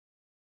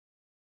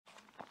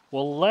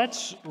Well,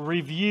 let's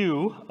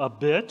review a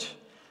bit.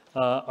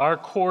 Our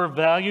core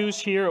values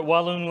here at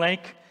Walloon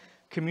Lake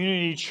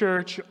Community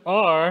Church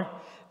are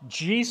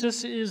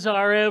Jesus is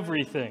our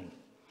everything.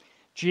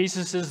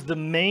 Jesus is the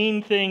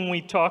main thing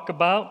we talk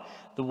about,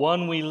 the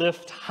one we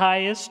lift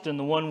highest, and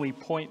the one we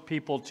point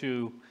people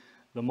to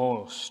the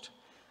most.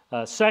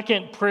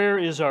 Second, prayer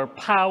is our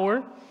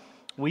power.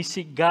 We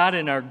seek God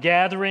in our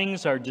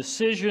gatherings, our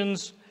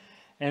decisions,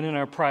 and in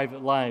our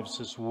private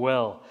lives as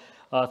well.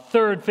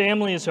 Third,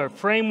 family is our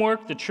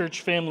framework. The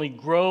church family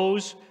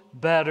grows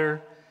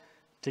better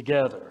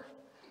together.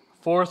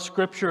 Fourth,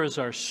 Scripture is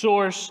our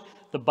source.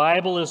 The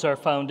Bible is our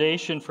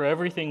foundation for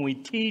everything we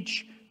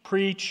teach,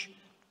 preach,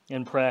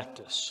 and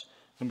practice.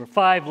 Number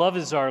 5, love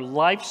is our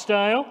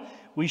lifestyle.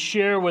 We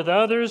share with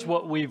others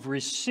what we've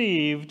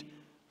received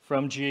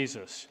from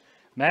Jesus.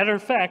 Matter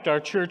of fact,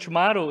 our church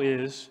motto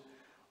is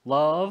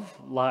love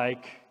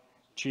like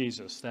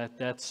Jesus.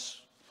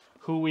 That's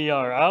who we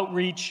are.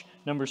 Outreach,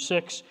 number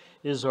 6,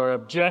 is our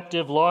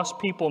objective. Lost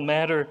people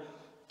matter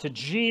to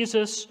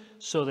Jesus,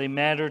 so they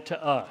matter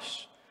to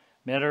us.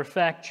 Matter of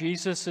fact,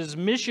 Jesus'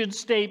 mission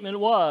statement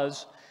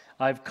was,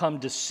 I've come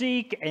to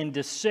seek and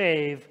to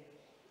save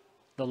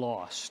the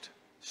lost.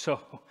 So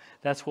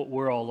that's what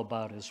we're all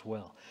about as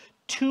well.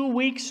 2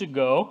 weeks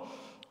ago,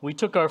 we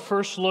took our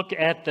first look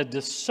at the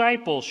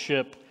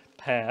discipleship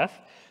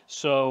path.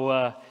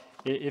 So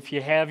if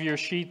you have your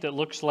sheet that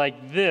looks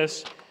like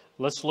this,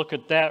 let's look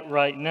at that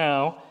right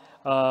now.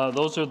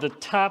 Those are the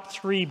top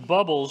 3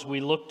 bubbles we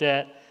looked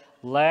at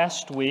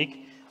last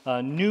week.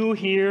 New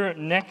here,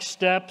 next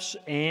steps,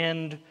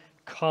 and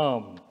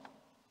come.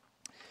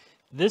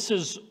 This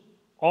is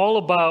all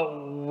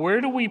about where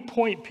do we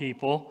point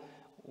people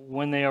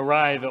when they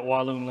arrive at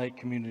Walloon Lake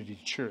Community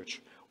Church?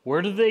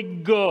 Where do they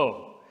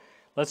go?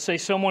 Let's say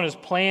someone has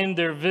planned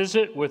their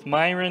visit with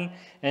Myron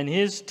and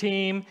his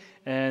team,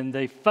 and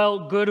they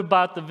felt good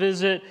about the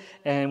visit,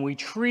 and we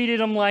treated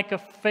them like a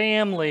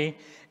family,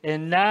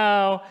 and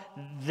now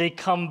they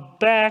come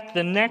back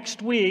the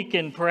next week,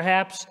 and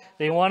perhaps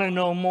they want to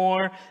know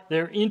more.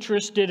 They're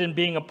interested in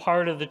being a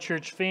part of the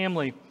church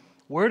family.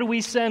 Where do we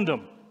send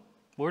them?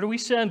 Where do we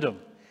send them?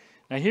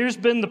 Now, here's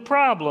been the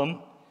problem.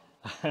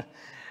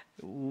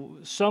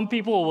 Some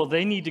people, well,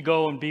 they need to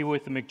go and be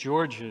with the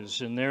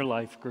McGeorges in their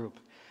life group.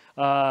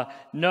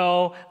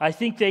 No, I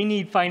think they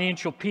need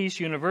Financial Peace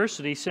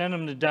University. Send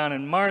them to Don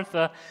and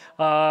Martha.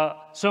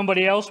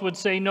 Somebody else would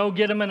say, no,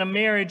 get them in a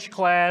marriage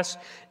class,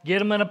 get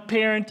them in a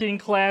parenting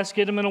class,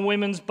 get them in a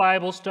women's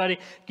Bible study,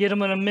 get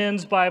them in a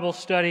men's Bible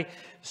study.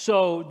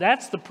 So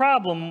that's the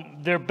problem.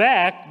 They're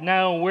back.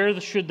 Now, where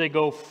should they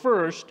go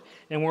first?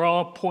 And we're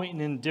all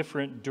pointing in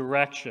different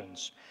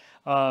directions.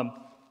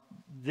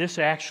 This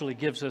actually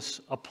gives us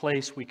a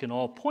place we can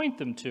all point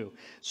them to.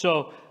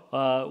 So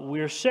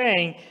we're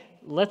saying,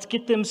 let's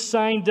get them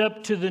signed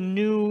up to the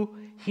New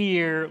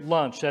Here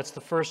lunch. That's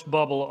the first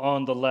bubble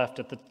on the left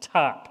at the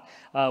top.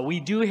 We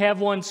do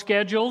have one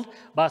scheduled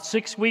about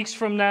 6 weeks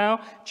from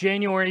now,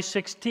 January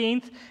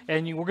 16th,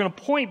 and we're going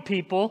to point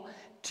people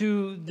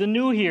to the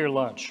New Here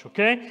lunch,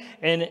 okay?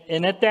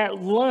 And at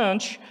that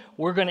lunch,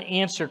 we're going to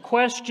answer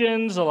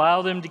questions,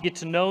 allow them to get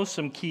to know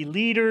some key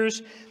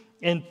leaders,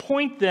 and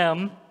point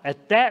them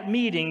at that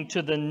meeting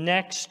to the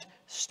Next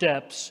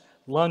Steps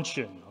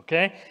luncheon,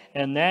 okay?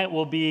 And that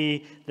will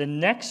be the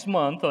next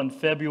month on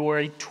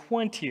February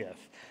 20th.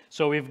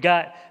 So we've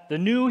got the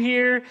New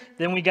Here,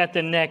 then we got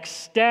the Next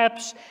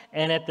Steps,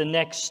 and at the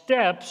Next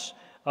Steps,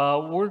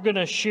 we're going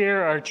to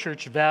share our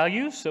church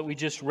values that we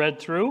just read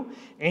through,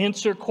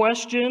 answer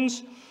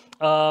questions,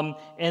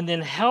 and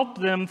then help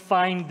them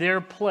find their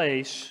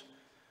place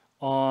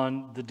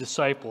on the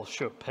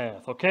discipleship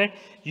path, okay?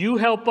 You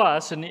help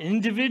us, and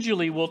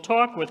individually we'll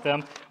talk with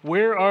them.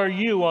 Where are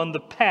you on the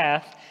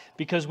path?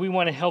 Because we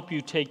want to help you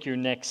take your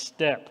next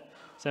step.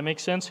 Does that make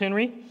sense,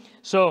 Henry?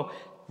 So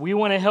we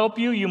want to help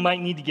you. You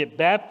might need to get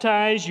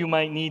baptized. You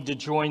might need to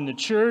join the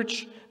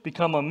church,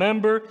 become a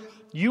member.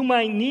 You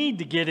might need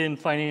to get in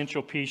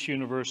Financial Peace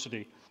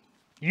University.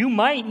 You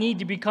might need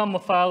to become a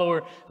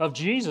follower of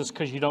Jesus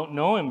because you don't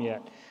know him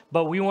yet.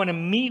 But we want to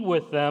meet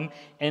with them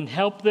and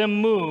help them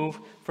move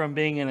from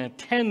being an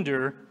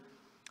attender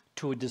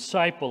to a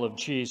disciple of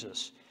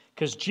Jesus.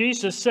 Because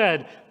Jesus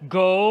said,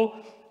 go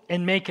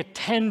and make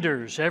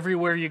attenders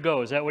everywhere you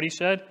go. Is that what he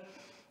said?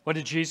 What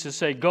did Jesus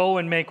say? Go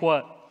and make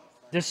what?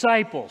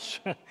 Disciples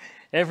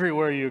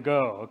everywhere you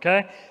go,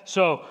 okay?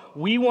 So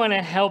we want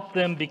to help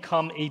them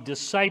become a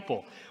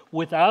disciple.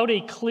 Without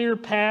a clear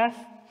path,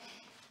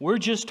 we're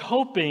just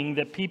hoping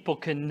that people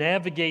can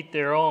navigate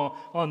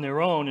on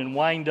their own and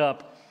wind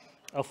up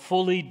a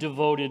fully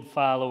devoted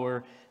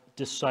follower,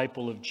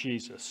 disciple of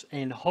Jesus.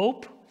 And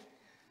hope,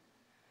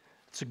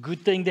 it's a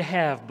good thing to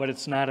have, but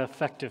it's not an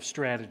effective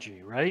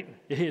strategy, right?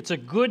 It's a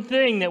good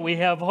thing that we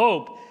have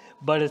hope,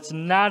 but it's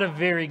not a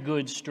very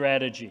good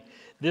strategy.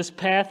 This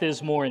path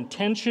is more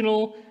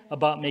intentional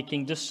about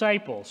making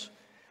disciples,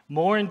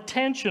 more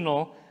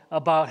intentional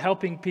about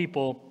helping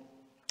people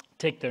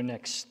take their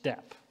next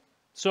step.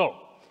 So,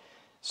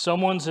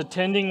 someone's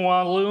attending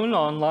Walloon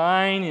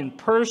online, in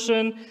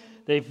person.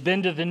 They've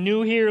been to the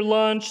New Here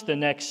lunch, the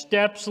Next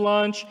Steps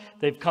lunch.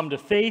 They've come to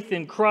faith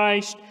in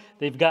Christ.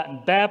 They've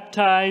gotten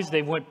baptized.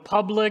 They went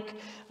public.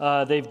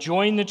 They've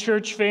joined the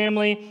church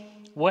family.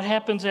 What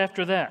happens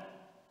after that?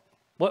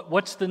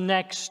 What's the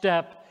next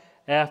step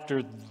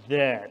after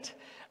that?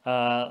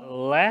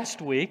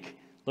 Last week,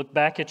 look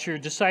back at your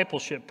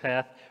discipleship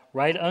path.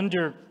 Right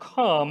under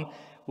come,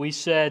 we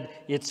said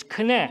it's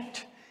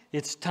connect.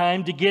 It's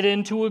time to get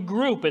into a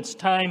group. It's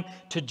time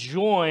to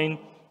join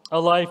a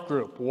life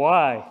group.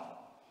 Why?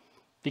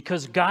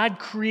 Because God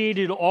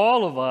created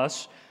all of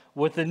us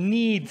with a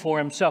need for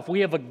himself.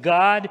 We have a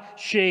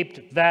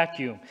God-shaped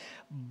vacuum.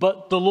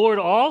 But the Lord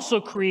also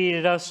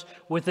created us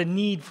with a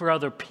need for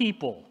other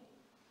people.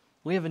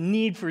 We have a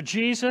need for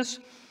Jesus.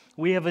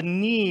 We have a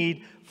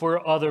need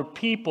for other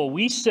people.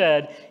 We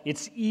said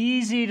it's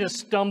easy to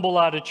stumble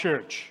out of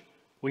church.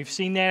 We've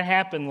seen that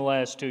happen the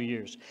last 2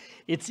 years.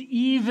 It's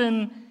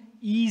even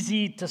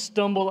easy to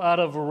stumble out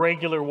of a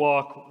regular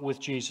walk with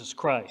Jesus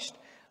Christ.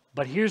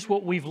 But here's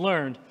what we've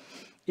learned.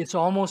 It's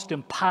almost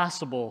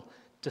impossible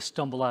to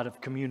stumble out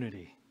of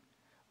community.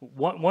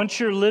 Once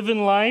you're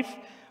living life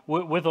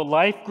with a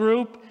life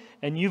group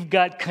and you've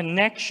got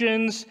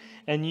connections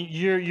and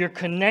you're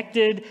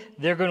connected,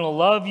 they're going to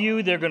love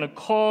you, they're going to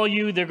call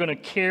you, they're going to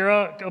care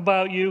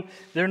about you,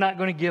 they're not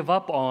going to give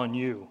up on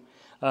you.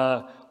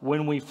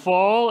 When we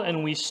fall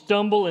and we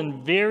stumble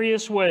in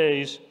various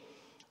ways,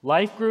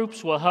 life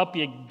groups will help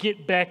you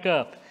get back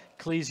up.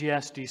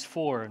 Ecclesiastes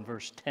 4 and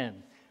verse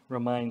 10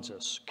 reminds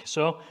us.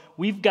 So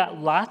we've got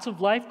lots of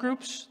life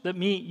groups that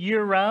meet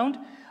year-round.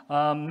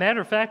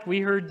 Matter of fact, we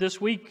heard this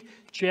week,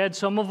 Chad,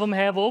 some of them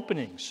have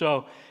openings.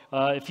 So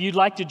if you'd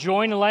like to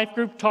join a life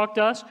group, talk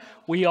to us.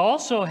 We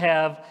also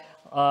have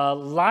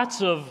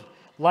lots of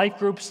life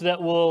groups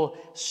that will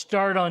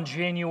start on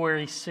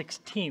January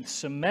 16th,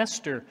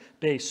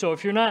 semester-based. So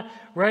if you're not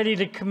ready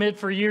to commit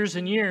for years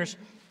and years,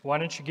 why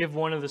don't you give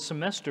one of the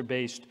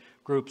semester-based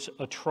groups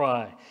a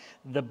try?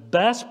 The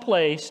best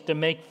place to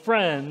make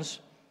friends,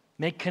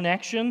 make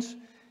connections,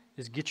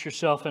 is get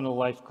yourself in a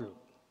life group.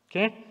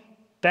 Okay?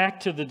 Back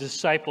to the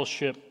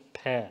discipleship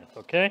path.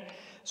 Okay?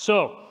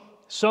 So,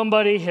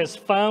 somebody has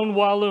found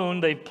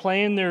Walloon. They've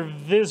planned their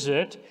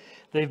visit.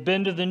 They've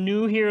been to the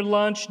New Here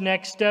lunch,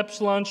 Next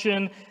Steps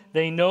luncheon.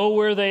 They know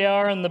where they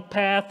are in the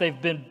path. They've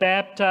been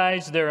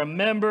baptized. They're a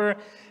member.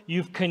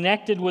 You've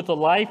connected with a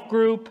life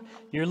group.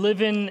 You're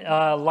living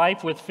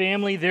life with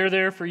family. They're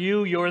there for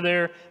you. You're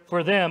there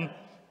for them.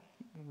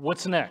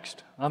 What's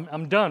next?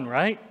 I'm done,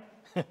 right?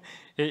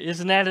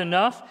 Isn't that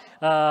enough?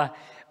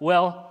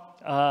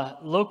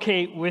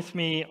 Locate with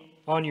me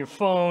on your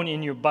phone,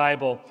 in your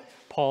Bible,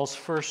 Paul's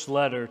first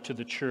letter to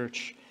the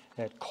church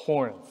at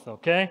Corinth,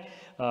 okay?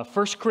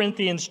 1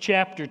 Corinthians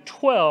chapter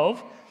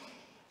 12,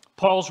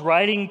 Paul's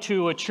writing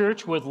to a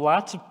church with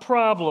lots of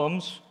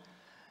problems,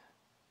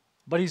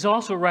 but he's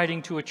also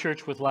writing to a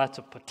church with lots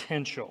of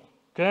potential,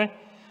 okay?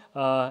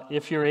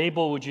 If you're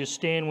able, would you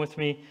stand with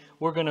me?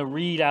 We're going to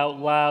read out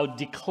loud,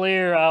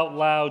 declare out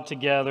loud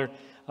together,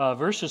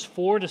 verses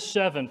 4 to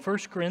 7, 1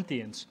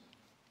 Corinthians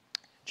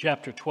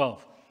chapter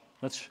 12.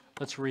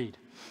 Let's read.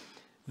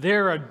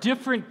 There are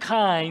different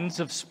kinds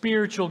of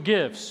spiritual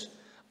gifts,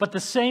 but the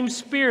same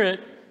Spirit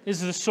is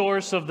the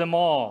source of them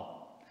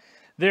all.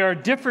 There are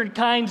different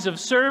kinds of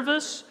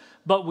service,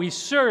 but we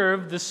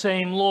serve the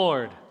same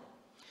Lord.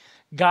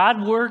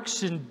 God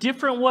works in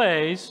different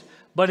ways,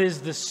 but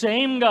is the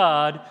same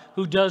God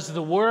who does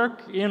the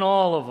work in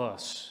all of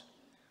us.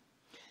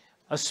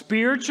 A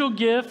spiritual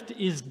gift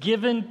is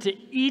given to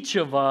each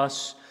of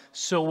us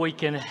so we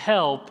can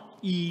help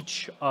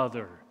each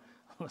other.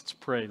 Let's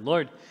pray.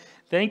 Lord,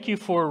 thank you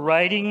for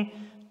writing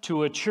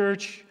to a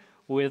church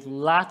with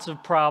lots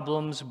of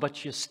problems,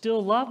 but you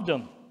still loved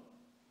them.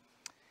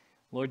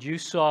 Lord, you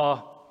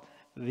saw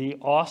the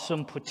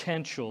awesome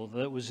potential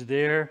that was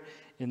there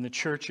in the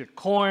church at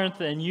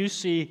Corinth, and you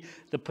see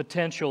the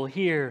potential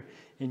here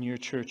in your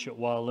church at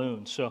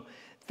Walloon. So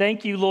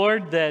thank you,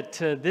 Lord, that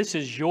this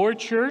is your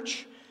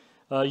church.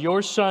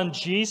 Your son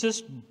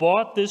Jesus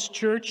bought this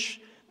church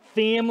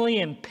family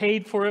and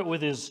paid for it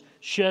with his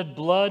shed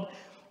blood,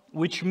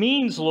 which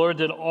means, Lord,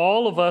 that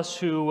all of us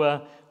who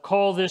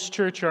call this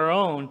church our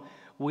own,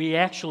 we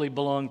actually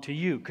belong to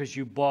you because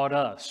you bought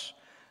us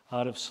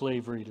out of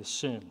slavery to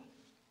sin.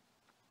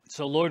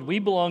 So, Lord, we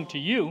belong to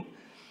you,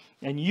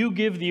 and you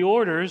give the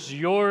orders.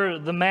 You're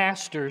the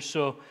master,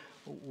 so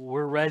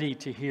we're ready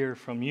to hear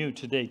from you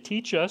today.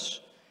 Teach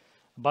us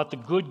about the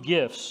good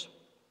gifts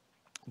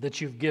that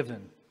you've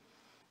given.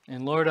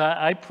 And Lord,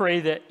 I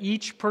pray that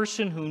each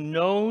person who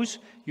knows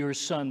your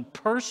Son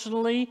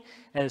personally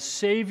as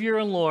Savior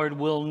and Lord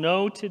will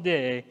know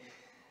today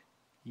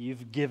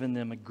you've given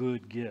them a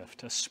good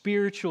gift, a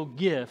spiritual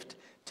gift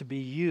to be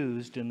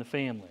used in the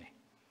family.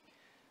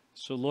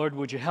 So Lord,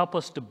 would you help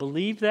us to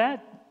believe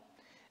that?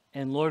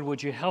 And Lord,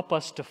 would you help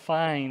us to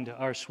find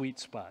our sweet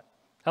spot?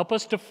 Help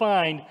us to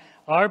find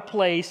our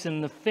place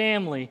in the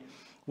family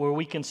where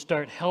we can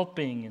start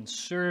helping and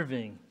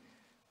serving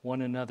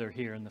one another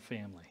here in the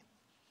family.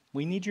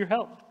 We need your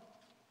help.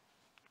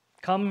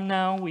 Come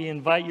now, we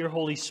invite your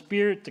Holy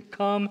Spirit to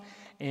come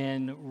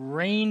and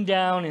rain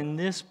down in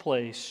this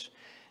place.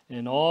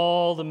 And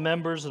all the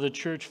members of the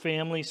church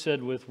family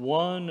said with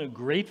one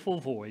grateful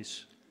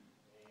voice,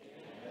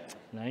 Amen.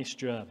 Nice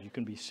job. You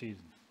can be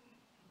seated.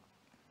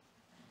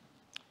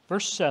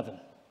 Verse 7,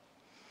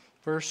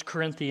 1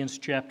 Corinthians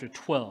chapter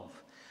 12.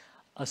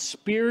 A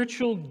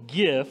spiritual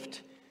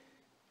gift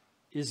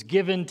is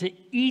given to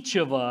each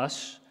of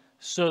us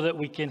so that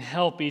we can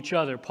help each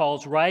other.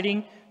 Paul's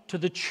writing to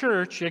the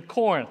church at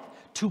Corinth,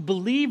 to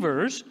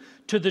believers,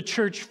 to the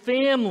church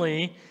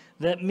family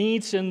that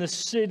meets in the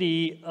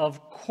city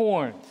of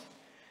Corinth.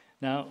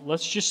 Now,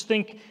 let's just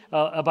think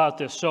about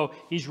this. So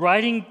he's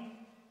writing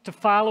to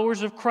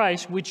followers of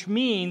Christ, which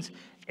means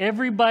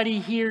everybody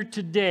here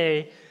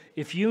today,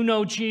 if you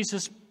know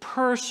Jesus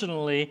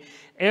personally,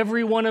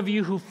 every one of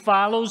you who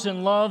follows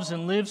and loves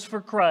and lives for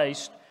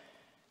Christ,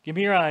 give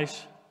me your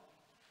eyes,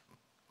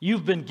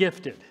 you've been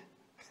gifted.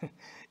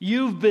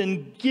 You've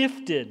been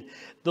gifted.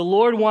 The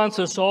Lord wants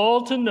us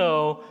all to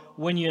know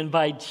when you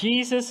invite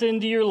Jesus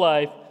into your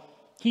life,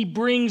 He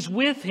brings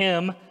with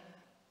Him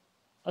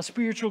a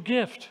spiritual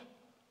gift.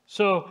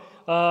 So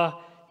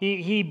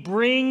he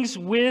brings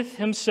with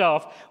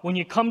Himself, when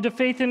you come to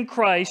faith in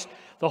Christ,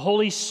 the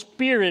Holy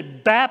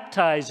Spirit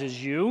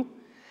baptizes you.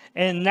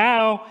 And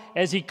now,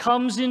 as He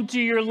comes into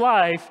your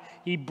life,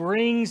 He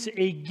brings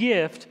a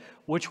gift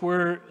which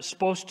we're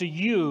supposed to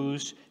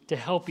use to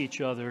help each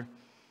other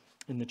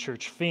in the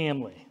church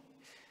family.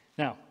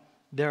 Now,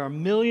 there are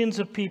millions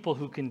of people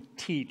who can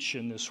teach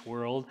in this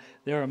world.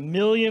 There are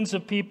millions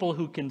of people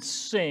who can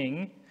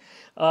sing.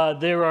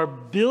 There are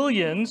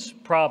billions,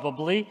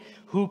 probably,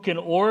 who can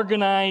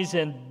organize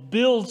and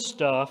build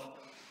stuff.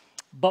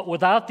 But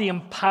without the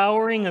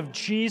empowering of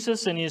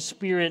Jesus and His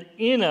Spirit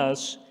in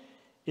us,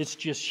 it's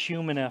just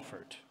human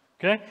effort.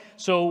 Okay?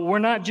 So we're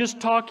not just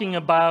talking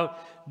about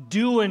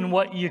doing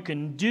what you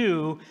can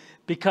do,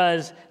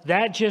 because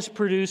that just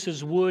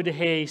produces wood,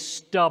 hay,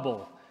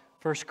 stubble.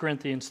 1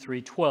 Corinthians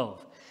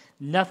 3:12.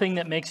 Nothing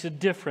that makes a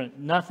difference,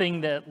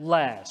 nothing that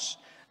lasts,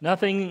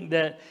 nothing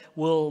that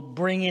will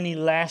bring any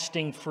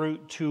lasting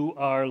fruit to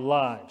our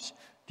lives.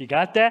 Do you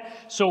got that?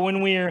 So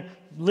when we're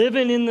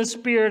living in the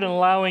Spirit and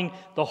allowing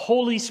the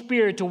Holy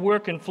Spirit to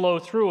work and flow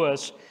through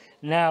us,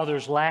 now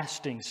there's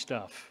lasting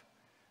stuff.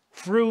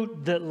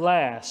 Fruit that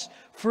lasts,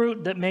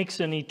 fruit that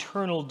makes an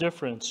eternal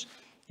difference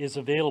is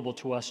available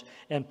to us.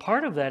 And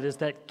part of that is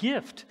that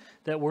gift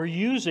that we're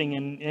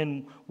using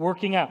and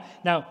working out.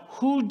 Now,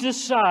 who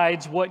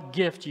decides what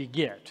gift you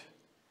get?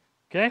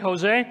 Okay,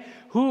 Jose?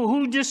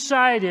 Who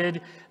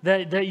decided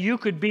that you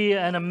could be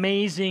an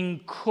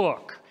amazing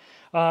cook?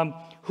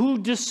 Who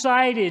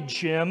decided,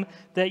 Jim,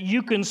 that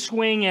you can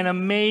swing an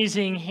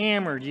amazing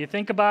hammer? Do you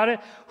think about it?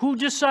 Who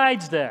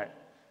decides that?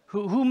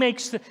 Who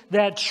makes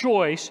that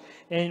choice?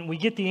 And we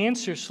get the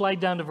answer.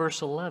 Slide down to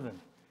verse 11.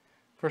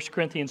 1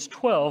 Corinthians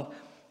 12,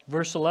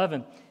 verse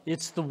 11.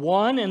 It's the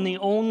one and the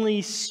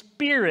only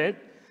Spirit,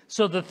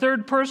 so the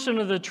third person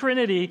of the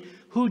Trinity,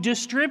 who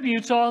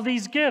distributes all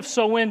these gifts.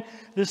 So when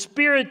the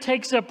Spirit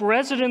takes up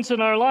residence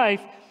in our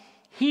life,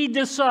 He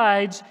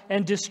decides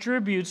and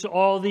distributes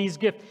all these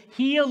gifts.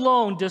 He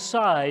alone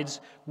decides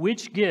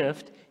which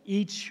gift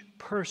each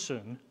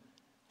person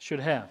should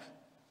have.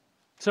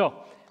 So,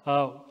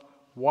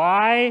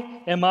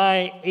 why am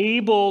I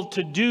able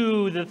to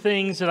do the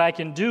things that I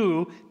can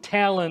do?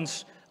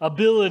 Talents,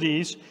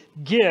 abilities,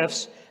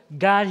 gifts.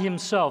 God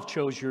Himself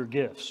chose your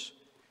gifts.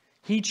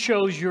 He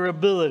chose your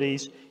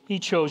abilities. He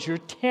chose your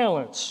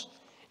talents.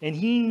 And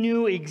He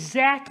knew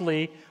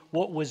exactly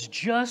what was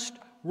just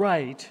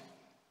right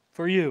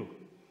for you.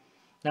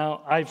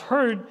 Now, I've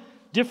heard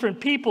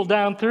different people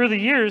down through the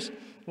years,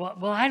 well,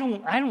 I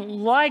don't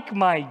like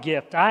my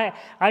gift.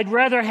 I'd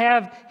rather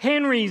have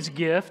Henry's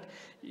gift.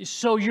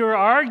 So you're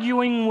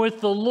arguing with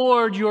the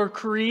Lord, your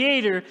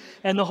Creator,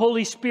 and the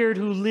Holy Spirit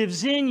who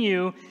lives in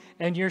you,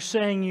 and you're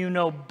saying you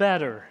know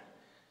better.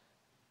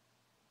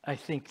 I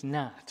think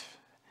not.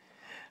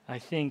 I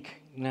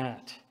think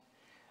not.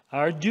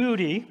 Our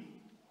duty,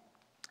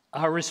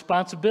 our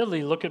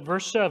responsibility, look at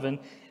verse 7,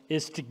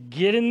 is to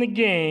get in the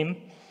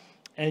game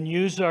and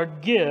use our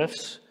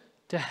gifts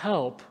to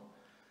help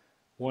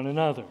one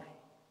another.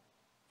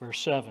 Verse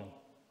 7,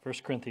 1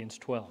 Corinthians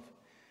 12.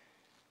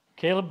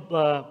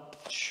 Caleb,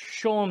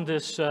 show them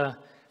this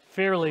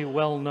fairly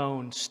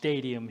well-known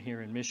stadium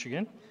here in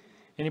Michigan.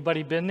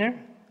 Anybody been there?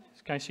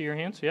 Can I see your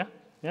hands? Yeah?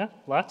 Yeah?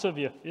 Lots of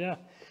you. Yeah.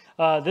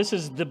 This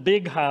is the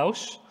Big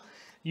House,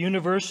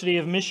 University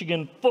of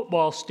Michigan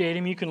football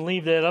stadium. You can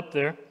leave that up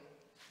there.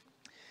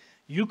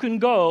 You can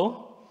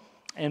go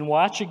and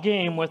watch a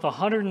game with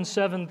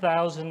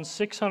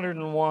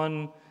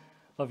 107,601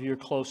 of your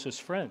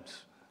closest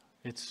friends.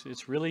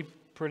 It's really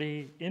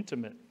pretty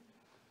intimate.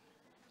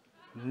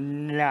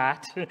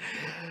 Not.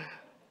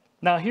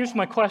 Now, here's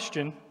my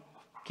question.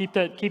 Keep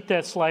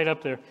that slide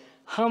up there.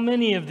 How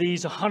many of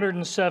these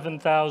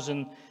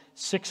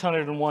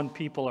 107,601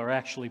 people are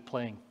actually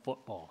playing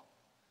football?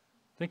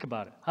 Think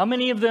about it. How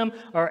many of them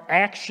are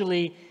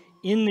actually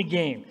in the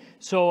game?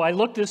 So I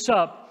looked this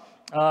up.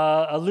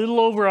 a little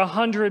over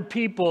 100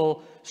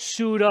 people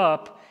suit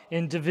up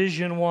in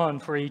Division I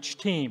for each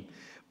team.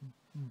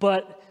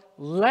 But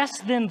less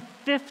than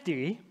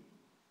 50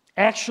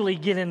 actually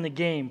get in the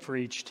game for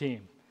each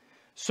team.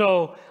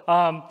 So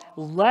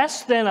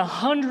less than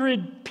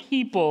 100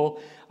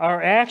 people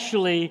are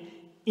actually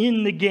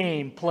in the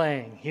game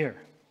playing here.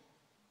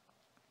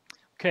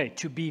 Okay,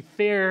 to be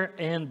fair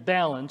and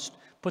balanced,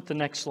 put the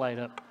next slide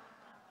up.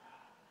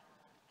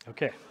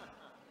 Okay.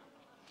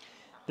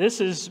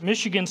 This is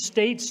Michigan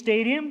State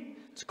Stadium.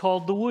 It's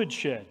called the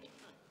Woodshed.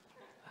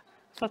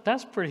 I thought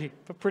that's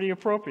pretty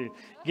appropriate.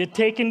 Get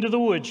taken to the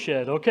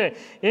Woodshed. Okay.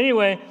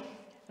 Anyway,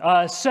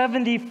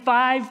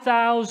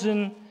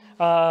 75,000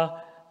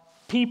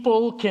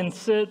 people can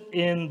sit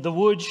in the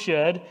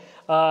Woodshed.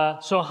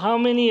 So how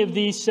many of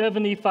these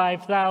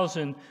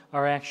 75,000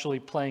 are actually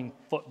playing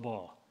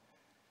football?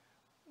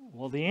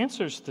 Well, the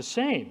answer's the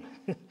same.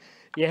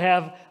 You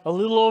have a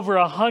little over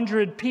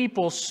 100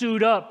 people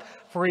suit up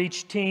for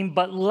each team,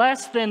 but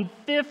less than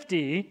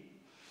 50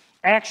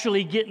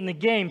 actually get in the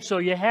game. So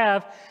you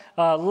have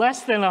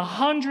less than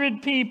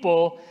 100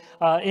 people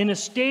in a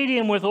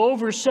stadium with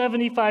over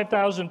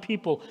 75,000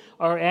 people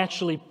are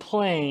actually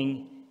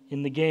playing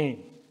in the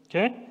game.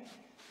 Okay?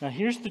 Now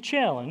here's the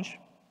challenge.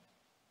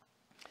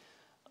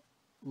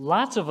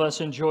 Lots of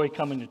us enjoy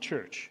coming to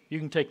church. You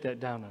can take that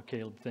down now,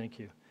 Caleb. Thank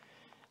you.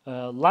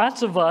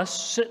 Lots of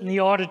us sit in the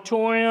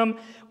auditorium,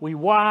 we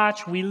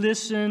watch, we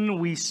listen,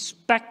 we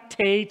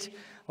spectate,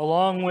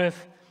 along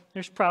with,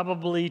 there's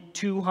probably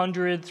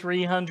 200,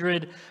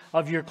 300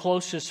 of your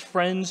closest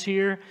friends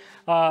here.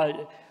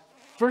 1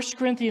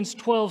 Corinthians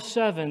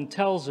 12:7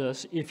 tells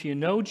us, if you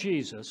know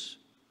Jesus,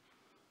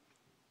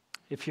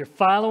 if you're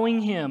following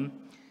Him,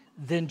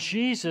 then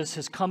Jesus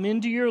has come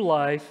into your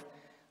life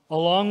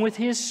along with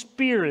His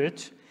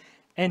Spirit,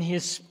 and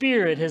His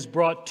Spirit has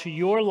brought to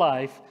your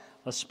life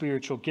a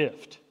spiritual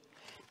gift.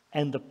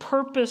 And the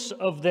purpose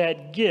of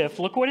that gift,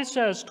 look what it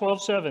says,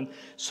 12:7,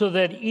 so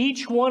that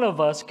each one of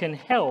us can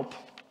help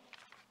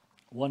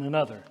one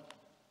another.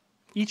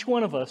 Each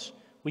one of us,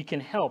 we can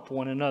help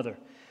one another.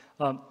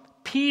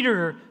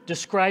 Peter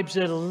describes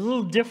it a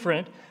little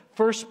different.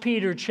 1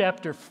 Peter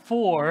chapter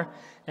 4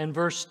 and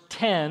verse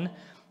 10.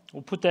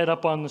 We'll put that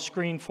up on the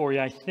screen for you,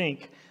 I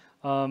think.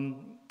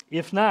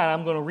 If not,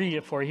 I'm going to read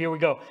it for you. Here we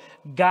go.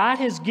 God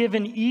has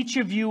given each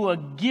of you a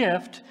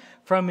gift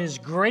from His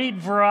great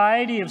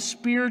variety of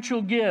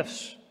spiritual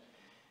gifts.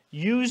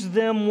 Use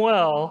them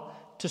well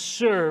to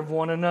serve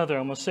one another.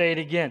 I'm going to say it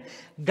again.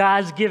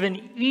 God's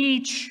given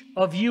each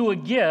of you a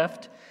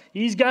gift.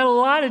 He's got a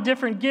lot of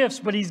different gifts,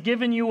 but He's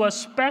given you a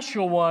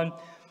special one.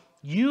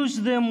 Use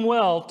them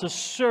well to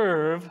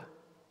serve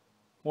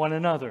one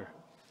another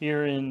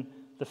here in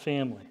the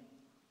family.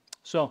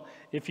 So,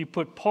 if you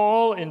put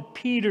Paul and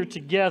Peter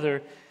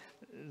together,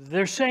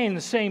 they're saying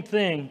the same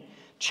thing,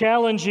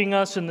 challenging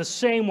us in the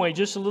same way,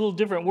 just a little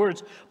different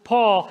words.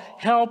 Paul,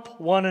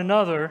 help one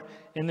another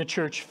in the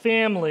church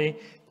family.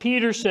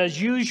 Peter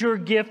says, use your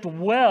gift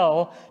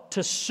well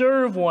to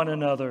serve one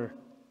another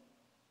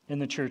in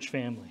the church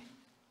family.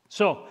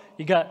 So,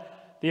 you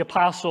got the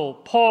Apostle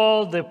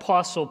Paul, the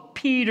Apostle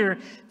Peter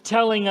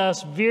telling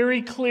us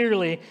very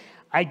clearly,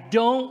 I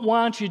don't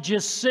want you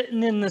just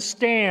sitting in the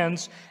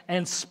stands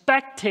and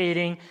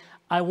spectating.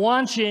 I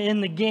want you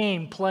in the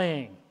game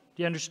playing.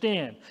 Do you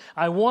understand?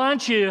 I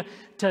want you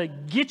to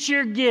get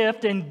your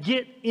gift and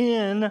get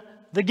in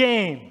the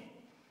game.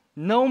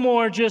 No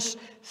more just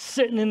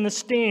sitting in the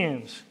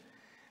stands.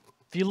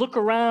 If you look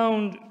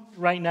around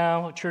right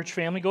now, church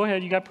family, go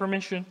ahead, you got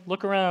permission.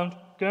 Look around,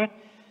 okay?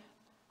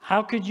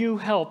 How could you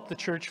help the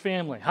church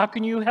family? How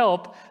can you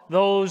help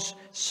those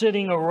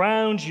sitting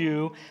around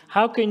you?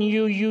 How can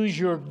you use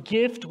your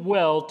gift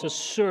well to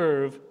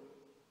serve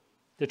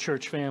the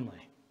church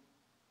family?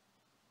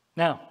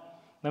 Now,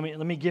 let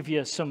me give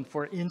you some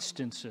for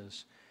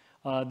instances.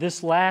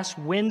 This last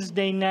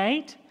Wednesday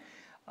night,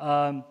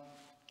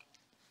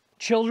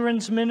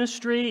 children's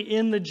ministry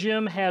in the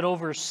gym had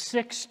over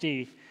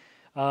 60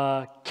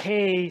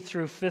 K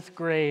through 5th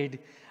grade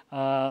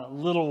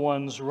little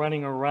ones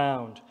running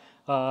around.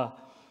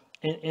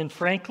 And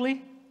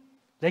frankly,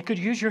 they could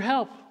use your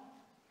help.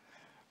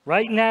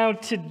 Right now,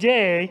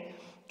 today,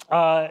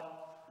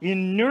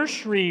 in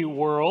nursery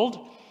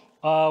world,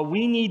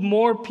 we need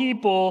more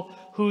people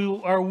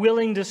who are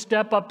willing to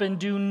step up and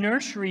do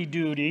nursery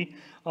duty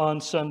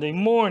on Sunday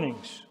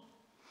mornings.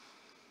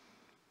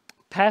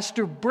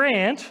 Pastor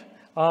Brandt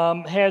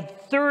had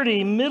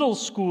 30 middle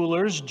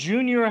schoolers,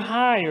 junior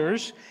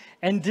hires,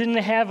 and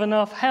didn't have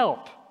enough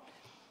help.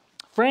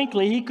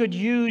 Frankly, he could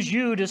use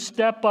you to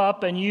step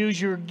up and use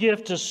your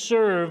gift to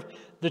serve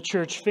the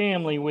church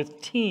family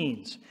with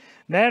teens.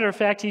 Matter of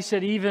fact, he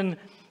said even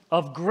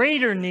of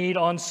greater need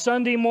on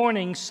Sunday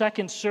morning,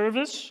 second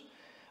service,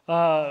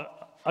 a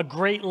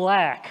great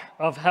lack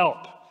of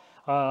help.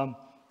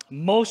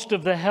 Most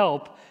of the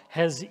help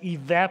has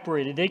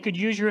evaporated. They could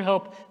use your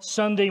help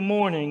Sunday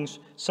mornings,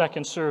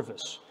 second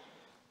service.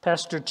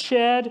 Pastor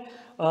Chad,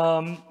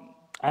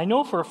 I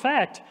know for a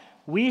fact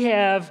we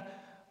have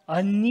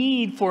a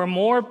need for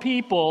more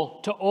people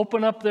to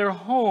open up their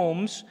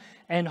homes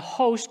and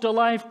host a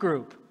life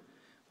group.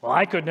 Well,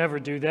 I could never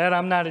do that.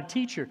 I'm not a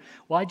teacher.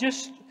 Well, I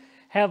just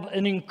have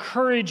an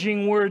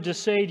encouraging word to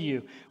say to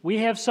you. We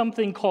have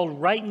something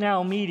called Right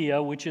Now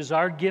Media, which is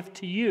our gift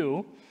to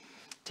you,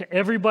 to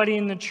everybody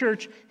in the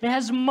church. It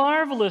has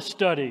marvelous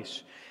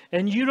studies,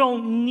 and you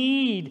don't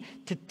need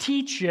to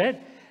teach it.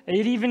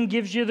 It even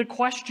gives you the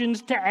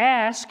questions to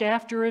ask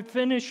after it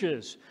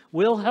finishes.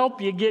 We'll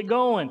help you get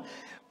going.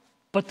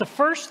 But the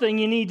first thing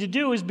you need to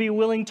do is be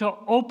willing to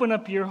open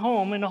up your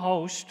home and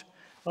host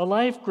a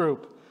life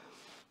group.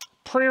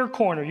 Prayer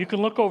corner, you can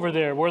look over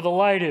there where the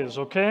light is,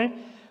 okay?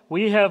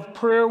 We have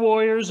prayer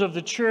warriors of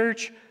the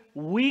church.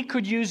 We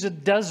could use a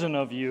dozen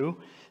of you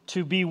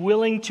to be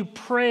willing to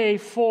pray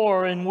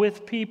for and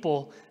with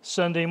people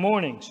Sunday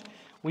mornings.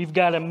 We've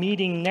got a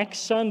meeting next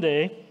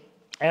Sunday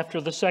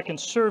after the second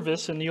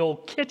service in the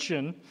old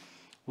kitchen.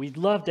 We'd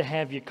love to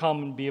have you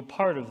come and be a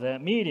part of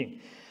that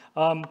meeting.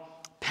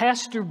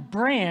 Pastor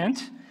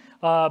Brandt,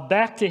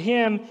 back to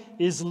him,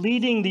 is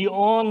leading the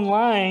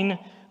online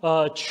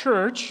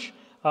church.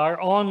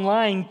 Our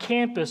online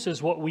campus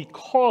is what we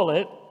call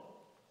it.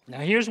 Now,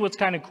 here's what's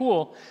kind of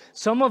cool.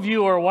 Some of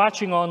you are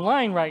watching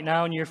online right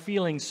now and you're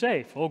feeling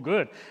safe. Oh,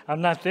 good.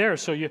 I'm not there.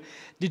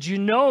 Did you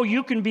know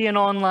you can be an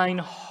online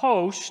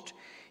host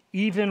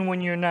even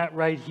when you're not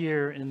right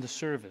here in the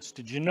service?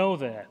 Did you know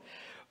that?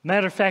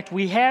 Matter of fact,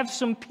 we have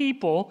some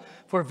people,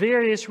 for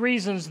various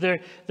reasons, they're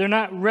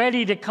not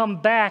ready to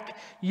come back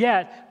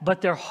yet,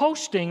 but they're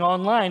hosting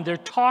online, they're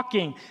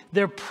talking,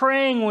 they're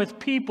praying with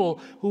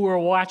people who are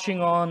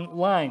watching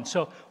online.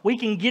 So we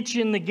can get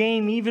you in the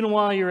game even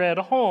while you're at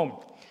home.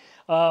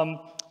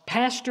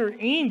 Pastor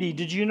Andy,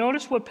 did you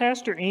notice what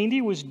Pastor Andy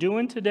was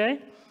doing today?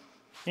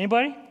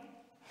 Anybody?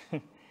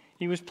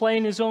 He was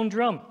playing his own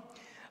drum.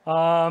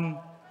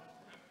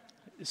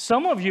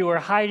 Some of you are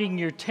hiding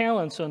your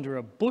talents under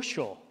a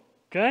bushel,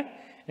 okay?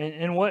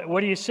 And what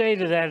do you say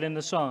to that in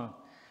the song?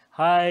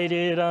 Hide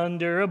it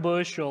under a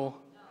bushel.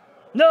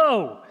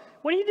 No!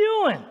 What are you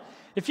doing?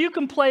 If you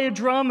can play a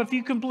drum, if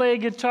you can play a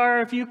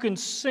guitar, if you can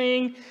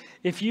sing,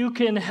 if you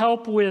can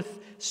help with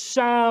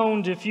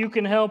sound, if you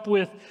can help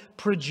with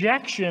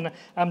projection,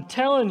 I'm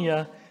telling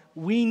you,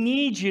 we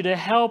need you to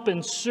help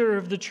and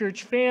serve the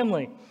church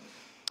family.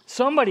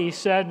 Somebody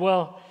said,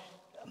 well,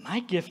 my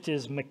gift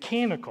is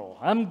mechanical.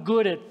 I'm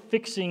good at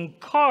fixing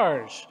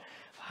cars.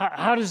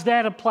 How does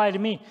that apply to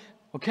me?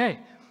 Okay,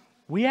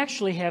 we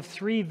actually have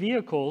 3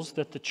 vehicles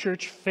that the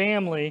church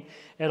family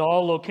at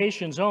all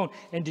locations own.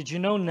 And did you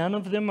know none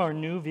of them are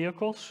new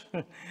vehicles?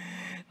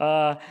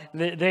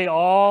 They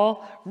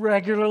all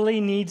regularly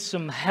need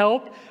some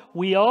help.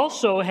 We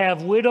also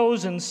have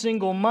widows and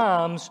single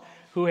moms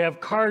who have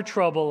car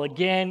trouble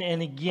again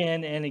and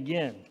again and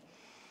again.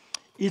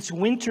 It's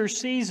winter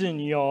season,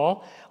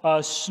 y'all.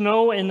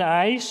 Snow and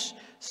ice,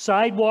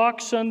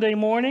 sidewalk Sunday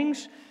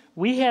mornings.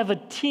 We have a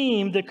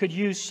team that could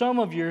use some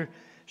of your,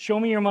 show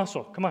me your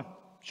muscle. Come on,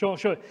 show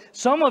it.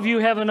 Some of you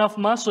have enough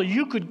muscle.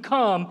 You could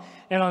come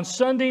and on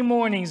Sunday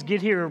mornings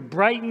get here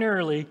bright and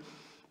early.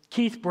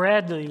 Keith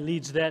Bradley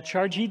leads that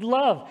charge. He'd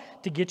love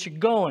to get you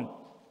going.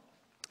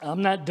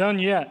 I'm not done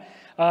yet.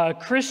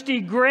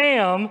 Christy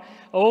Graham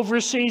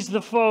oversees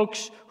the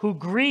folks who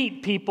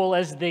greet people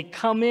as they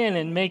come in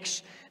and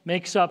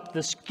makes up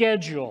the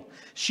schedule.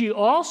 She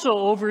also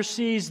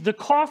oversees the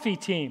coffee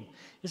team.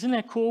 Isn't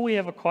that cool? We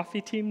have a coffee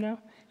team now?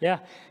 Yeah,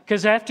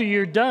 because after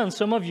you're done,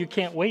 some of you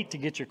can't wait to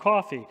get your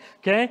coffee,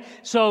 okay?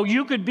 So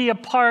you could be a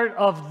part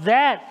of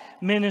that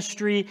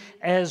ministry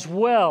as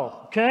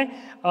well, okay?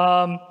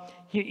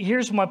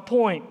 Here's my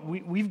point.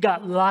 We've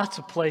got lots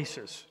of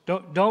places.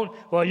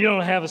 Well, you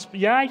don't have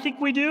yeah, I think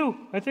we do.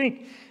 I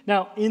think.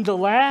 Now, in the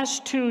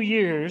last 2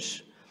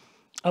 years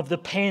of the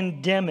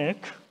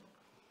pandemic,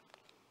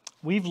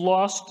 we've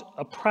lost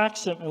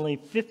approximately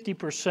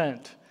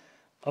 50%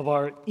 of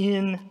our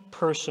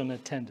in-person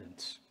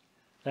attendance.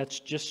 That's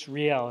just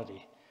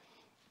reality.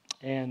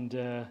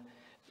 And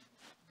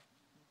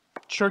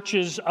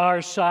churches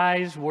our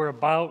size, we're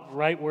about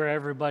right where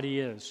everybody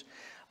is.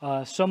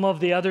 Some of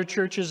the other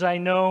churches I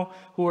know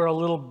who are a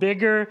little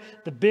bigger,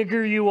 the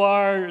bigger you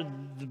are,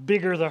 the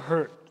bigger the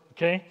hurt,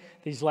 okay,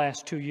 these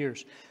last 2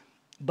 years.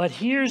 But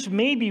here's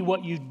maybe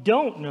what you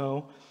don't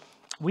know.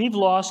 We've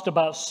lost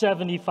about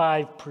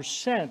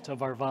 75%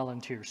 of our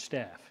volunteer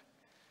staff.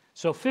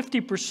 So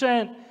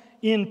 50%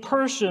 in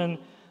person,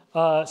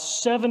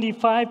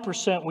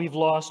 75% we've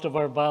lost of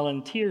our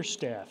volunteer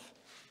staff.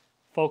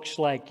 Folks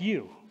like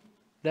you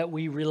that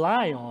we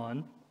rely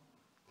on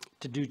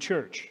to do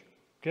church,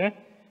 okay?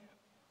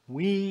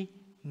 We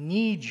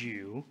need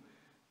you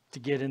to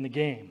get in the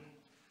game,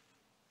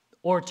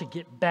 or to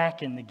get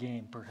back in the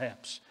game,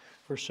 perhaps,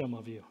 for some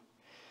of you.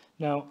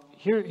 Now,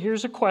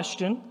 here's a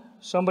question.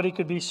 Somebody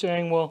could be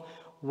saying, well,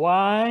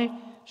 why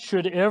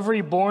should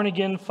every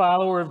born-again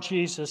follower of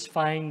Jesus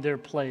find their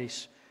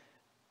place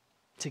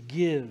to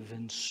give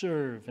and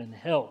serve and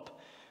help?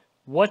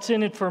 What's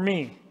in it for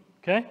me?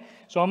 Okay?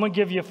 So I'm going to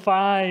give you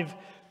 5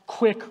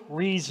 quick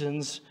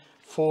reasons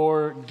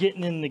for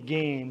getting in the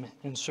game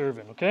and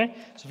serving, okay?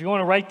 So if you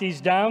want to write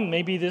these down,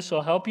 maybe this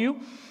will help you.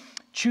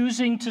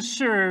 Choosing to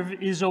serve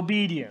is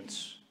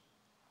obedience.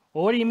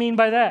 Well, what do you mean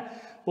by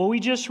that? Well, we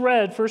just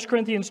read 1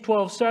 Corinthians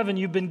 12:7,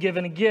 you've been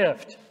given a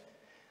gift.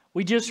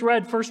 We just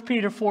read 1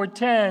 Peter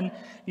 4:10,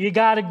 you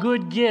got a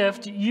good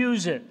gift,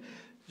 use it.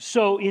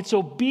 So it's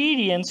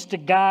obedience to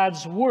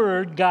God's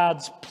word,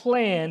 God's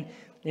plan,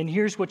 and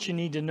here's what you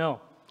need to know.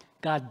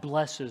 God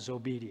blesses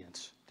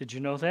obedience. Did you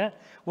know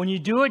that? When you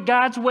do it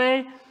God's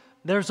way,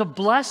 there's a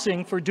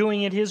blessing for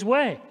doing it His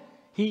way.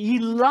 He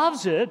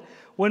loves it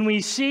when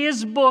we see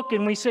His book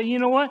and we say, you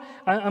know what,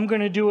 I'm going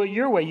to do it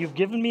your way. You've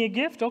given me a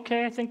gift?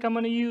 Okay, I think I'm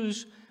going to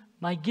use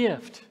my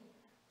gift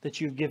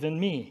that you've given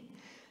me.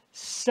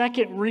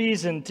 Second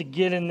reason to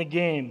get in the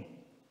game.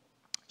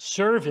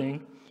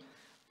 Serving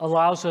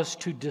allows us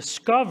to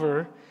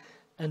discover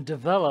and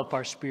develop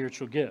our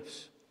spiritual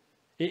gifts.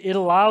 It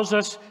allows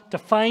us to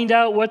find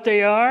out what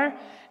they are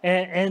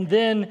and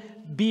then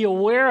be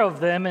aware of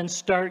them and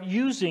start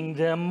using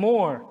them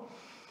more.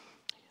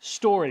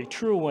 Story,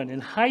 true one.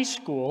 In high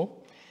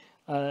school,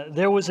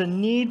 there was a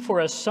need for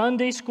a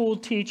Sunday school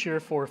teacher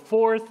for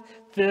 4th,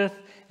 5th,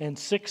 and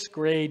 6th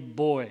grade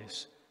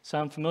boys.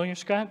 Sound familiar,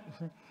 Scott?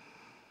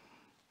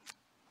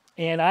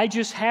 And I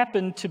just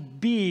happened to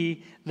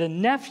be the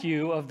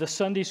nephew of the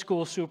Sunday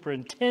school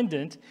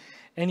superintendent,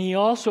 and he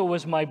also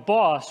was my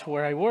boss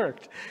where I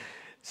worked.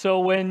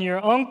 So when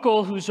your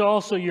uncle, who's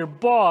also your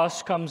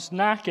boss, comes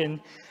knocking,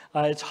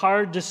 it's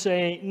hard to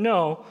say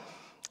no.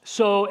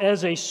 So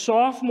as a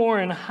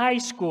sophomore in high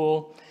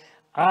school,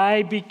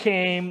 I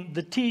became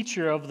the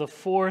teacher of the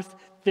 4th,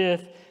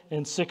 5th,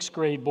 and 6th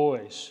grade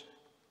boys.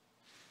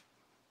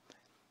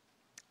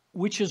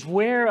 Which is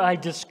where I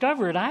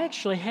discovered I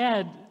actually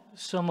had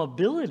some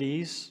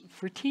abilities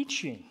for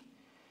teaching,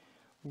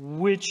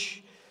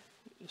 which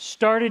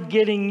started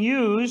getting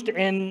used,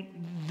 and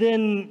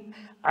then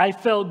I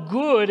felt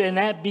good, and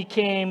that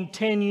became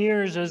 10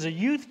 years as a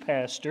youth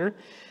pastor.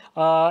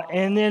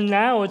 And then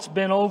now it's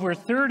been over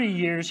 30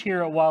 years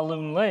here at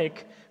Walloon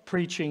Lake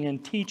preaching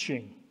and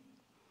teaching.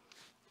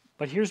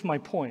 But here's my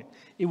point.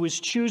 It was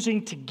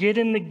choosing to get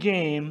in the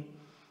game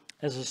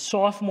as a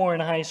sophomore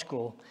in high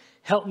school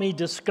helped me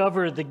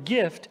discover the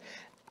gift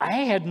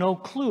I had no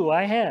clue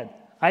I had.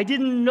 I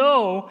didn't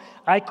know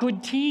I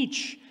could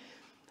teach.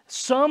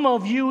 Some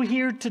of you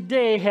here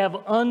today have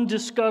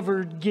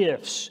undiscovered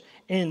gifts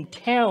and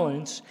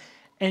talents,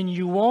 and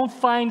you won't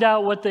find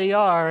out what they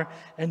are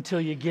until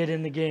you get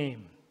in the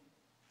game.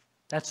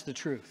 That's the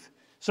truth.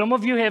 Some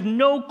of you have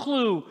no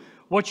clue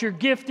what your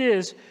gift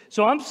is,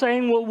 so I'm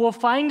saying we'll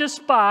find a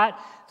spot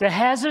that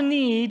has a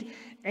need,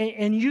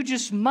 and you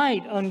just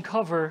might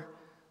uncover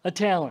a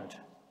talent.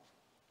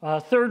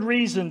 Third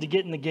reason to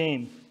get in the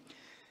game.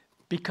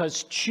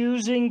 Because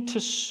choosing to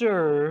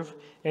serve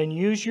and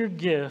use your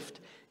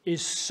gift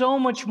is so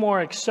much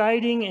more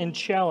exciting and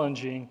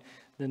challenging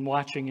than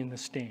watching in the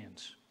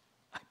stands.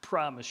 I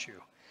promise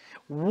you.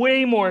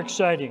 Way more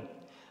exciting.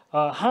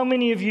 How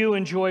many of you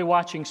enjoy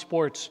watching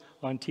sports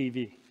on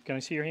TV? Can I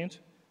see your hands?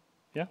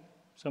 Yeah?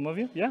 Some of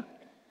you? Yeah?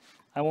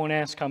 I won't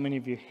ask how many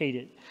of you hate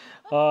it.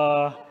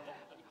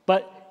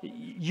 But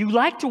you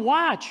like to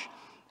watch.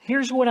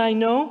 Here's what I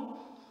know.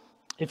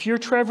 If you're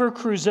Trevor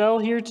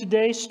Cruzel here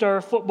today,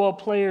 star football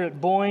player at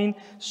Boyne,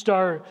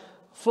 star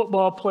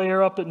football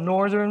player up at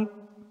Northern,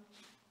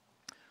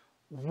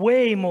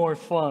 way more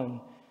fun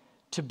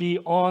to be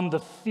on the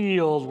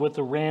field with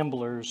the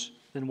Ramblers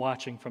than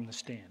watching from the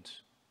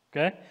stands.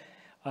 Okay?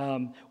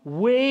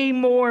 Way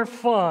more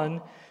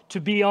fun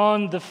to be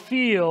on the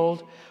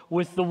field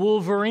with the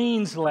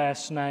Wolverines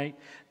last night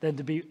than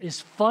to be,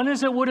 as fun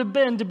as it would have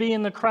been to be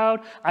in the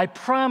crowd. I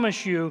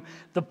promise you,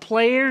 the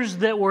players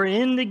that were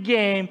in the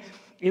game,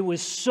 it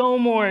was so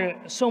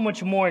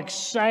much more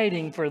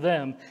exciting for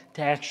them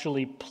to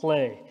actually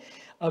play.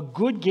 A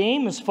good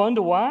game is fun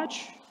to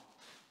watch,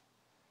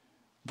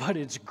 but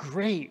it's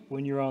great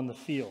when you're on the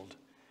field.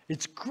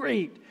 It's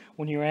great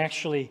when you're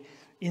actually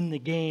in the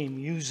game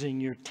using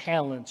your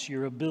talents,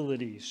 your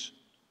abilities,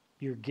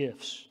 your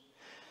gifts.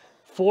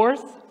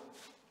 Fourth,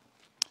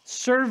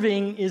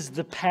 serving is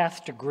the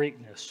path to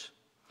greatness.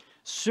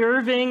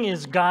 Serving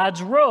is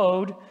God's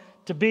road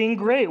to being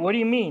great. What do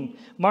you mean?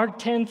 Mark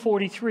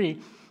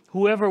 10:43,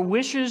 whoever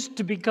wishes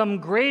to become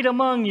great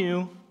among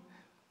you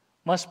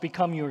must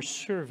become your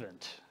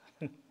servant.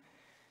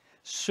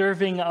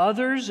 Serving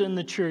others in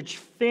the church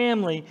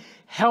family,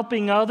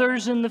 helping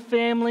others in the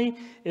family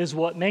is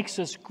what makes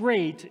us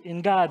great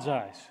in God's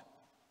eyes.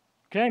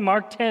 Okay,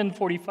 Mark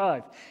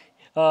 10:45.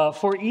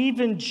 For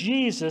even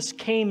Jesus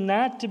came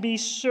not to be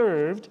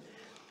served,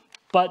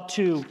 but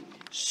to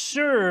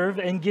serve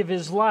and give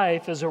his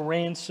life as a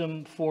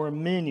ransom for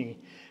many.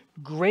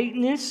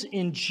 Greatness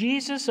in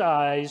Jesus'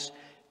 eyes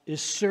is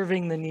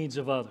serving the needs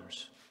of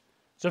others.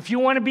 So if you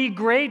want to be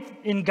great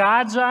in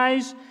God's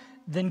eyes,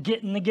 then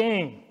get in the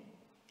game.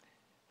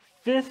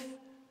 Fifth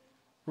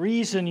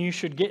reason you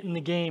should get in the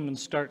game and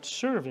start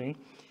serving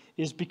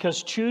is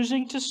because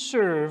choosing to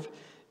serve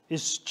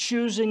is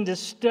choosing to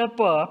step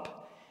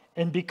up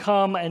and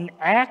become an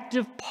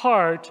active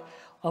part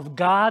of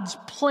God's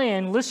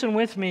plan, listen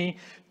with me,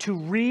 to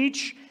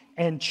reach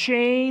and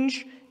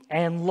change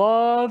and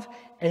love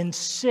and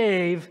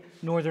save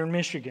Northern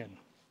Michigan.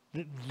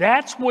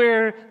 That's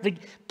where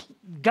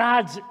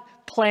God's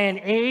plan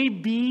A,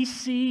 B,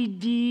 C,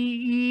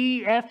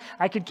 D, E, F,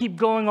 I could keep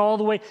going all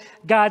the way.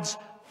 God's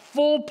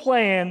full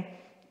plan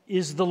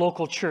is the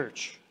local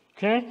church,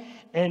 okay?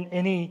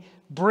 And He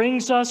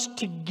brings us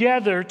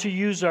together to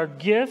use our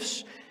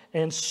gifts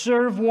and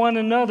serve one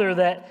another,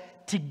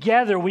 that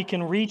together we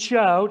can reach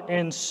out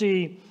and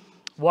see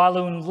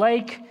Walloon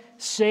Lake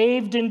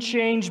saved and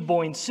changed,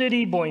 Boyne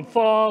City, Boyne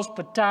Falls,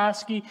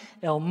 Petoskey,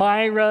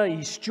 Elmira,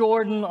 East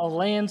Jordan,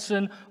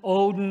 Alanson,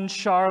 Odin,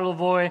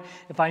 Charlevoix.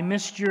 If I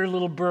missed your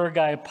little burg,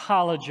 I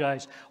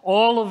apologize.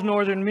 All of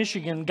Northern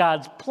Michigan,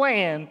 God's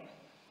plan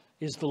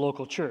is the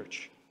local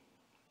church.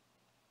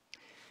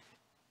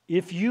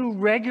 If you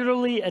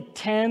regularly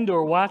attend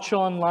or watch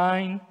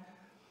online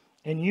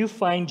and you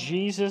find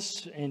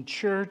Jesus and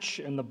church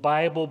and the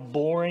Bible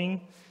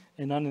boring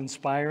and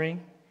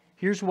uninspiring,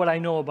 here's what I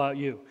know about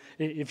you.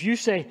 If you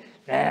say,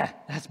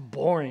 that's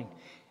boring,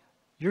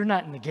 you're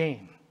not in the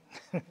game.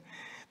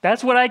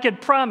 That's what I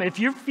could promise. If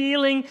you're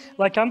feeling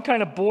like I'm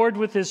kind of bored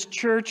with this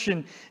church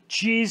and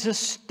Jesus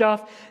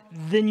stuff,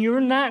 then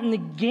you're not in the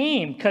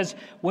game. Because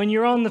when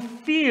you're on the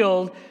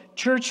field,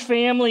 church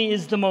family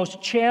is the most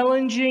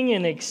challenging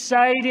and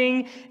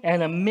exciting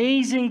and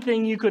amazing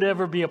thing you could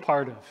ever be a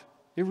part of.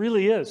 It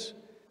really is.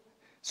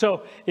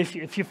 So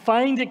if you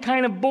find it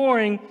kind of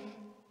boring,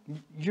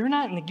 you're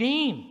not in the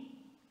game.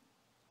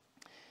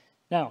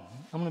 Now,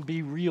 I'm going to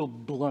be real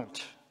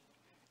blunt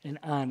and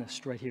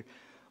honest right here.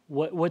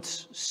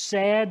 What's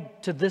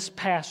sad to this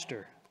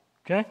pastor,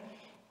 okay?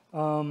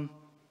 When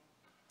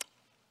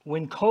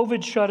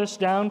COVID shut us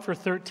down for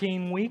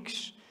 13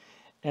 weeks,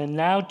 and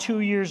now 2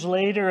 years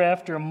later,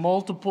 after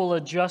multiple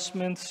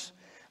adjustments,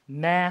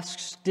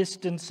 masks,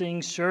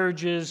 distancing,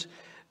 surges,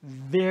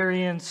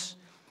 variants,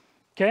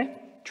 okay?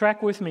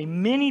 Track with me.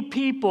 Many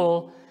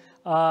people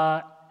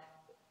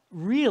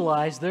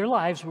realized their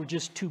lives were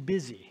just too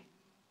busy.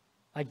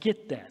 I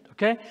get that,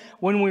 okay?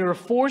 When we were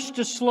forced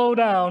to slow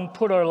down,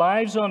 put our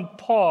lives on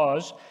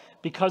pause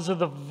because of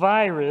the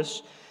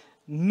virus,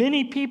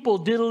 many people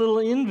did a little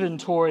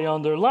inventory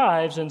on their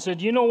lives and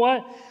said, you know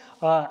what?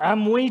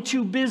 I'm way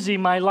too busy.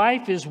 My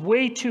life is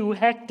way too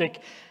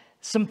hectic.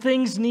 Some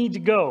things need to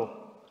go.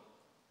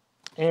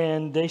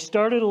 And they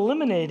started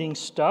eliminating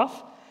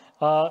stuff.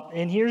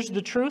 And here's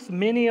the truth.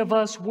 Many of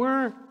us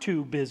were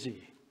too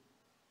busy.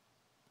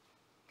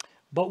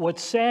 But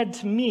what's sad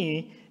to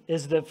me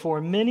is that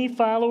for many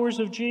followers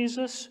of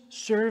Jesus,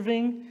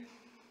 serving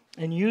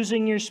and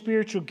using your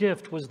spiritual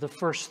gift was the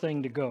first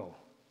thing to go.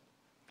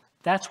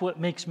 That's what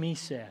makes me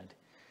sad.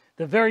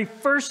 The very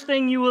first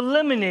thing you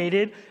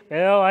eliminated,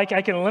 well, I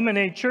can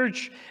eliminate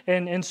church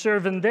and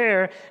serve in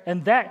there,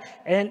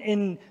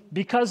 and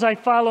because I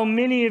follow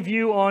many of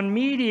you on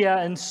media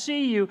and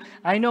see you,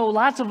 I know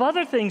lots of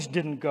other things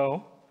didn't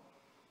go.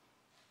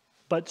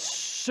 But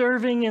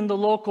serving in the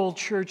local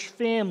church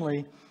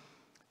family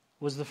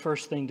was the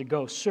first thing to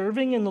go.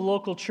 Serving in the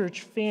local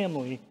church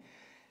family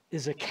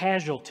is a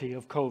casualty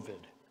of COVID.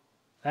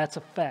 That's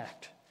a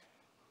fact.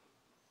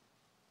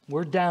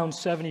 We're down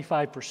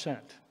 75%.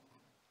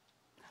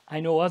 I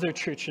know other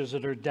churches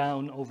that are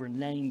down over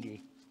 90%.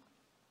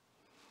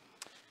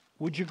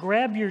 Would you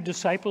grab your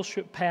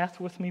discipleship path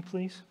with me,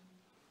 please?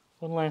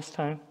 One last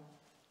time.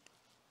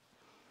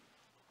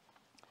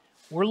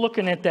 We're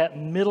looking at that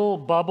middle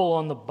bubble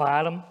on the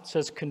bottom. It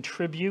says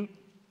contribute.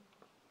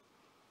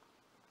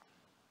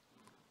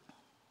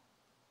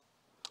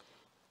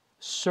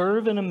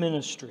 Serve in a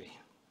ministry.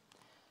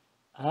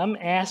 I'm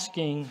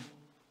asking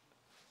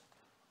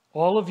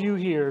all of you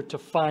here to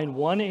find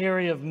one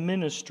area of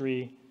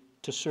ministry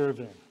to serve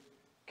in.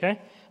 Okay?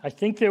 I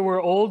think there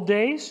were old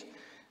days.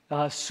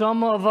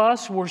 Some of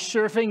us were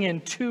serving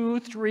in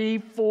 2, 3,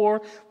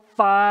 4,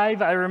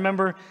 5. I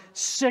remember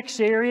 6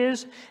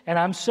 areas. And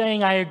I'm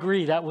saying I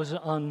agree that was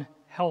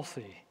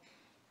unhealthy.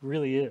 It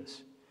really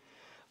is.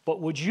 But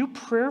would you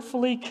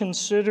prayerfully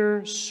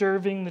consider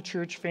serving the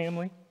church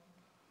family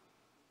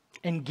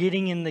and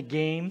getting in the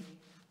game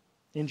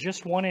in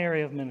just one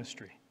area of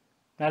ministry?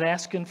 Not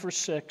asking for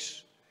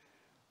 6,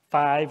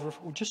 5,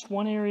 or just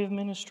one area of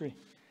ministry.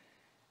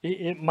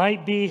 It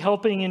might be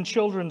helping in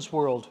Children's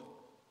World.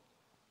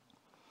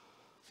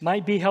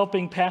 Might be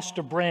helping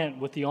Pastor Brandt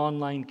with the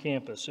online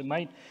campus. It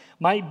might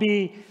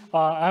be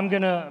I'm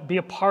going to be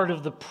a part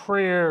of the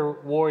prayer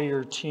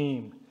warrior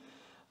team.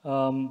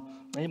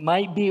 It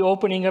might be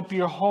opening up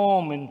your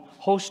home and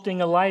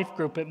hosting a life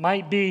group. It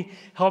might be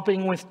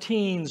helping with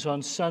teens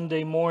on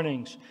Sunday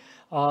mornings.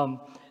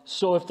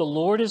 So if the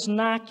Lord is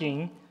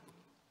knocking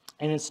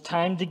and it's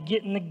time to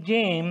get in the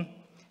game,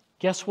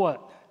 guess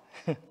what?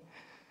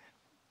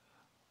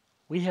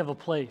 We have a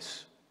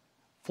place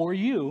for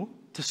you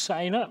to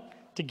sign up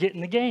to get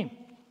in the game.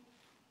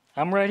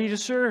 I'm ready to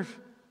serve.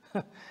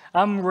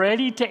 I'm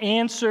ready to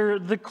answer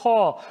the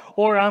call,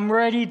 or I'm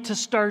ready to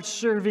start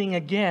serving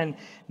again,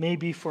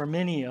 maybe for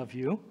many of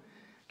you.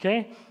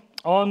 Okay?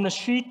 On the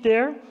sheet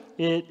there,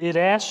 it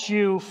asks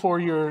you for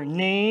your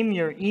name,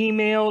 your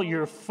email,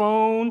 your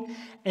phone,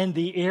 and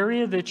the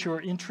area that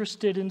you're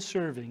interested in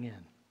serving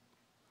in.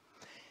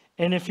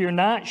 And if you're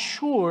not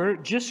sure,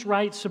 just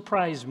write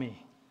surprise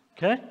me.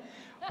 Okay?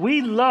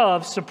 We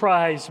love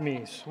surprise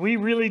me's. We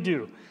really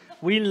do.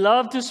 We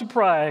love to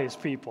surprise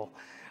people.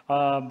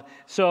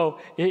 So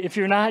if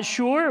you're not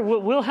sure,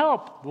 we'll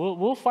help.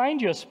 We'll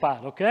find you a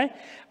spot, okay?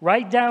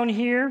 Right down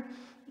here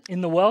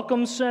in the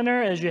Welcome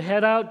Center, as you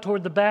head out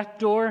toward the back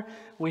door,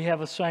 we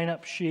have a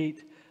sign-up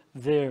sheet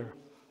there.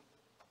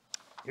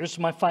 Here's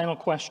my final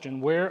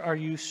question. Where are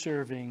you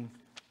serving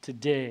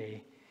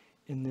today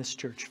in this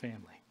church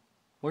family?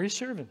 Where are you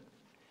serving?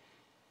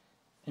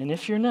 And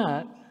if you're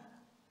not,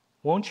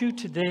 won't you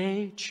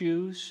today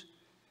choose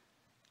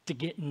to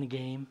get in the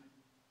game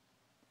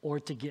or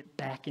to get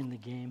back in the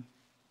game?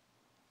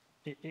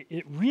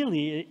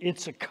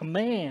 It's a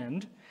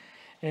command,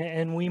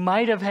 and we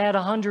might have had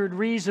 100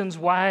 reasons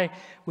why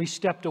we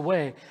stepped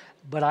away,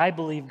 but I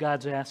believe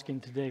God's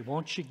asking today,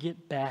 won't you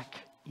get back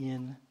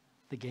in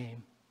the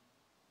game?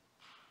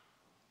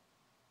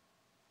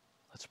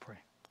 Let's pray.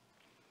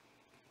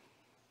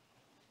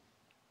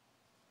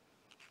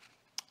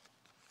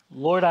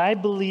 Lord, I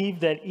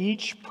believe that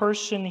each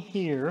person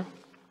here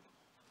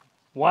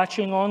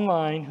watching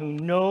online who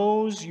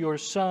knows your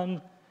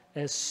Son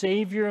as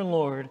Savior and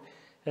Lord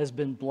has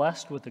been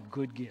blessed with a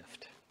good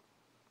gift,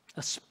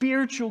 a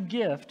spiritual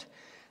gift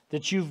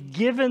that you've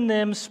given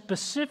them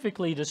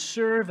specifically to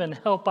serve and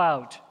help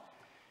out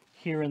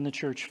here in the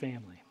church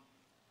family.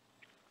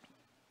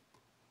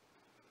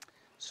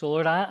 So,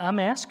 Lord, I'm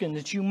asking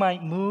that you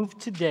might move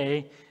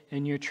today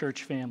in your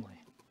church family.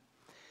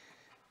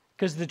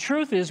 Because the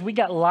truth is, we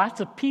got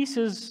lots of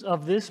pieces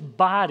of this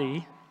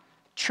body,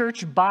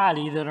 church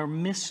body, that are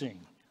missing.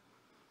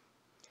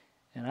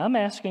 And I'm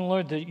asking,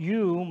 Lord, that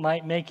you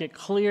might make it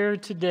clear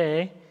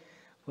today,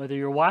 whether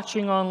you're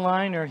watching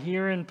online or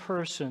here in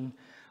person,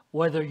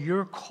 whether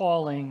you're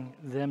calling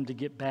them to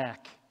get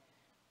back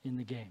in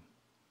the game.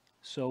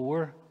 So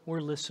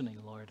we're listening,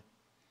 Lord.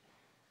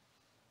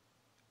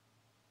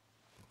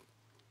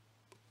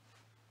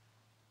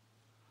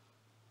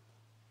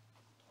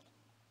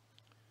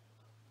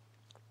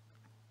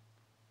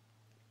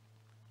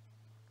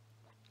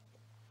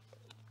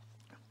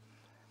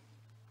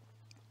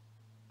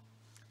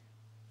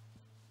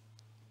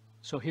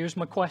 So here's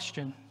my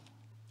question.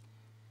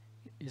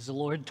 Is the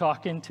Lord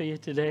talking to you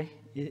today?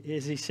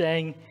 Is he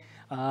saying,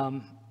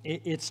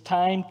 it's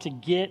time to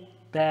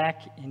get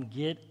back and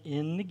get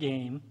in the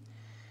game?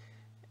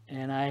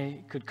 And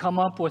I could come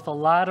up with a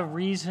lot of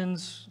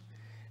reasons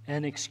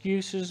and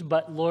excuses,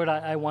 but Lord,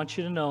 I want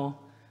you to know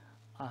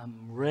I'm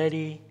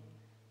ready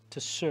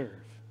to serve.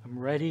 I'm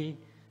ready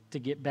to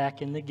get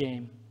back in the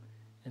game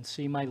and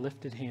see my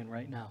lifted hand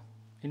right now.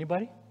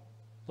 Anybody?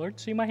 Lord,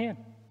 see my hand.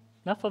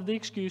 Enough of the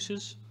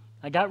excuses.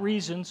 I got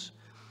reasons,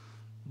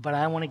 but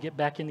I want to get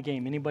back in the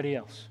game. Anybody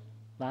else?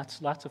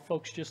 Lots of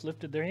folks just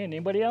lifted their hand.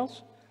 Anybody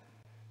else?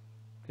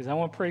 Because I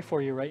want to pray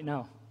for you right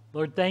now.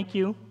 Lord, thank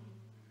you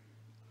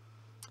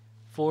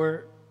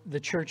for the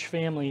church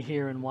family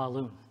here in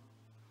Walloon.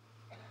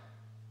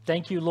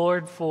 Thank you,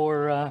 Lord,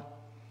 for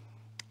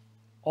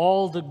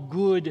all the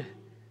good,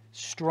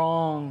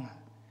 strong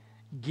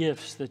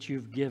gifts that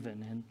you've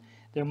given. And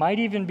there might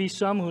even be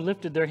some who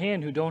lifted their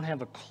hand who don't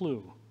have a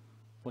clue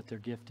what their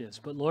gift is.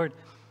 But Lord,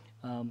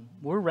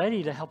 we're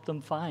ready to help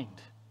them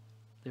find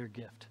their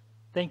gift.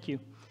 Thank you.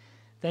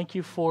 Thank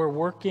you for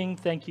working.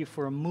 Thank you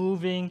for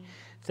moving.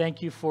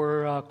 Thank you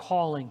for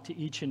calling to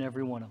each and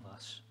every one of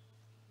us.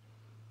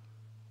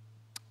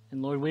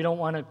 And Lord, we don't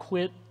want to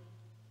quit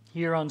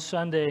here on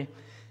Sunday,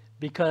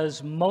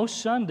 because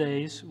most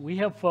Sundays we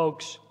have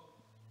folks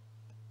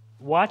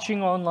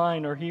watching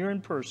online or here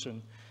in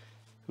person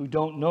who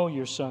don't know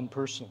your Son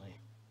personally.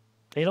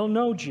 They don't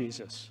know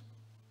Jesus.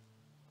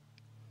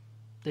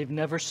 They've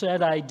never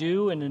said, I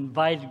do, and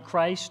invited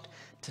Christ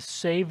to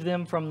save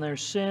them from their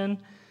sin.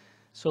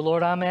 So,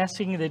 Lord, I'm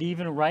asking that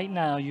even right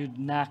now you'd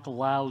knock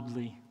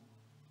loudly.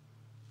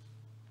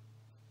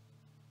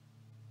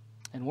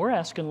 And we're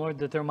asking, Lord,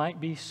 that there might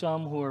be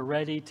some who are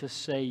ready to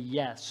say,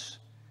 yes,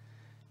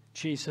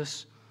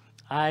 Jesus,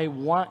 I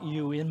want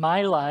you in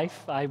my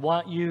life. I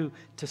want you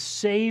to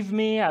save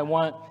me. I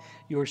want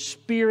your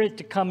Spirit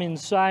to come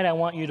inside. I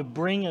want you to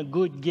bring a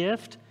good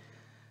gift.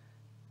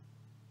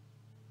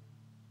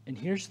 And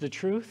here's the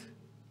truth.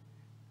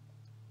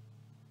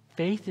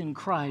 Faith in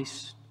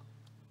Christ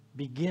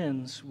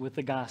begins with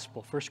the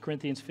gospel. 1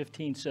 Corinthians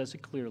 15 says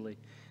it clearly.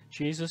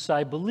 Jesus,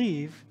 I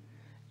believe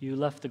you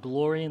left the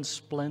glory and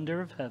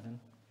splendor of heaven,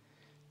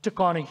 took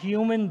on a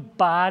human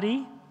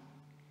body,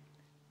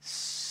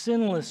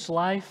 sinless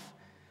life.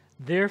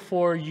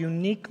 Therefore,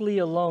 uniquely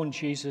alone,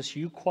 Jesus,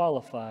 you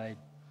qualified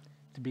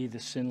to be the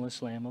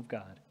sinless Lamb of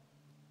God.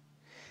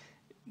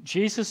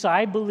 Jesus,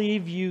 I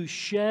believe you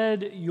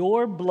shed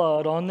your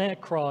blood on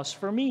that cross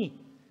for me.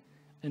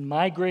 And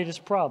my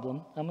greatest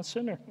problem, I'm a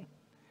sinner.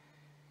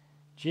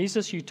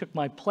 Jesus, you took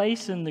my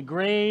place in the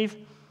grave.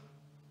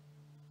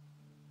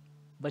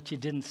 but you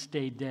didn't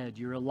stay dead.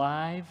 You're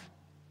alive.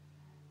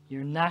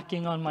 You're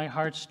knocking on my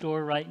heart's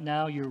door right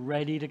now. You're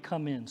ready to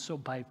come in. So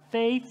by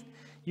faith,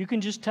 you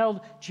can just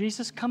tell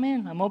Jesus, come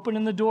in. I'm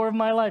opening the door of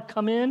my life.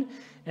 Come in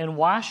and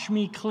wash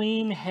me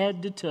clean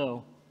head to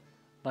toe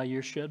by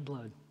your shed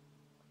blood.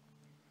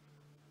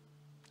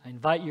 I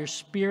invite your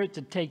Spirit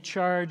to take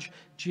charge.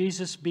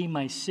 Jesus, be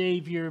my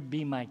Savior,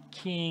 be my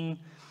King,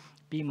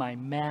 be my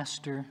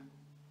Master.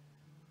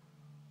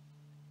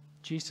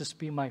 Jesus,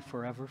 be my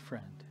forever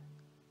friend.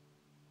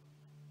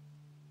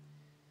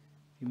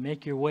 You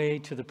make your way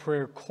to the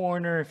prayer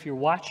corner. If you're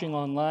watching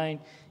online,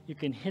 you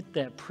can hit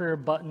that prayer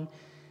button.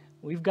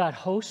 We've got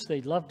hosts.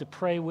 They'd love to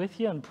pray with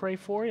you and pray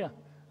for you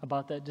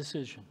about that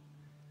decision.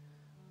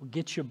 We'll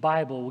get you a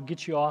Bible. We'll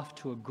get you off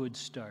to a good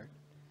start.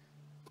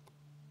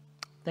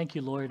 Thank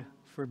you, Lord,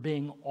 for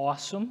being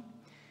awesome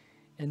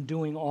and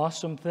doing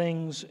awesome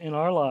things in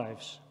our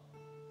lives.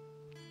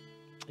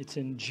 It's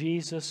in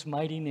Jesus'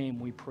 mighty name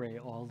we pray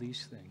all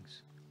these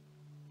things.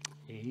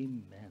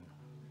 Amen.